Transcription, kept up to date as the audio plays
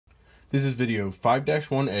This is video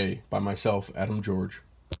 5-1A by myself, Adam George.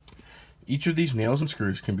 Each of these nails and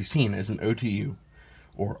screws can be seen as an OTU,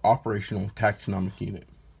 or Operational Taxonomic Unit.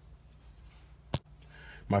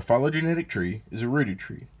 My phylogenetic tree is a rooted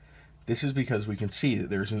tree. This is because we can see that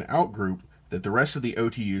there is an outgroup that the rest of the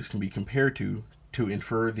OTUs can be compared to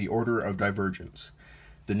infer the order of divergence.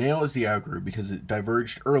 The nail is the outgroup because it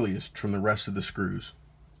diverged earliest from the rest of the screws.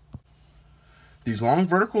 These long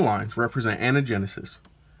vertical lines represent anagenesis.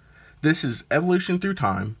 This is evolution through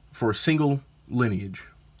time for a single lineage.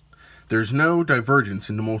 There's no divergence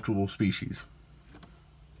into multiple species.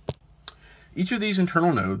 Each of these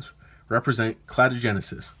internal nodes represent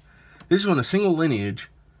cladogenesis. This is when a single lineage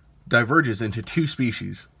diverges into two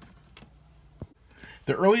species.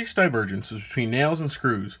 The earliest divergence is between nails and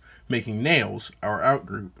screws, making nails our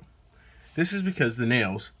outgroup. This is because the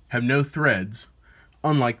nails have no threads,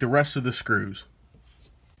 unlike the rest of the screws.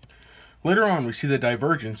 Later on, we see the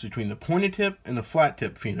divergence between the pointed tip and the flat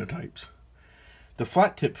tip phenotypes. The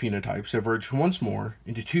flat tip phenotypes diverged once more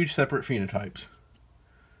into two separate phenotypes.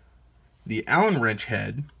 The Allen wrench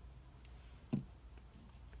head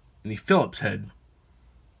and the Phillips head.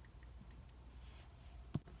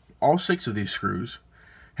 All 6 of these screws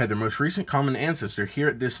had their most recent common ancestor here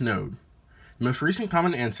at this node. The most recent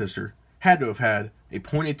common ancestor had to have had a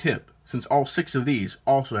pointed tip, since all 6 of these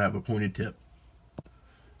also have a pointed tip.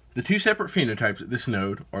 The two separate phenotypes at this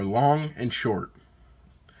node are long and short.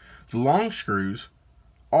 The long screws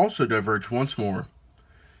also diverge once more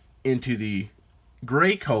into the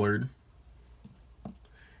gray-colored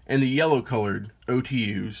and the yellow-colored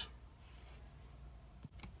OTUs.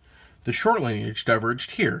 The short lineage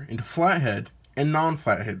diverged here into flathead and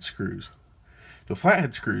non-flathead screws. The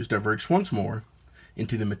flathead screws diverged once more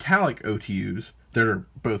into the metallic OTUs that are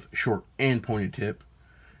both short and pointed tip,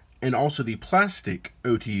 and also the plastic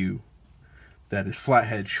OTU that is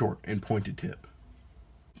flathead, short, and pointed tip.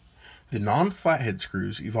 The non-flathead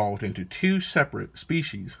screws evolved into two separate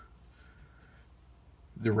species: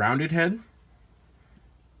 the rounded head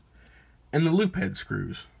and the loop head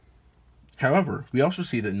screws. However, we also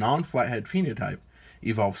see that non-flathead phenotype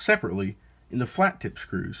evolved separately in the flat tip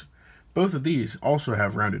screws. Both of these also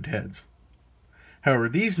have rounded heads. However,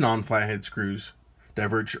 these non-flathead screws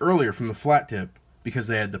diverged earlier from the flat tip because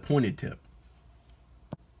they had the pointed tip.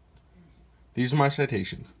 These are my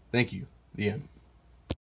citations. Thank you. The end.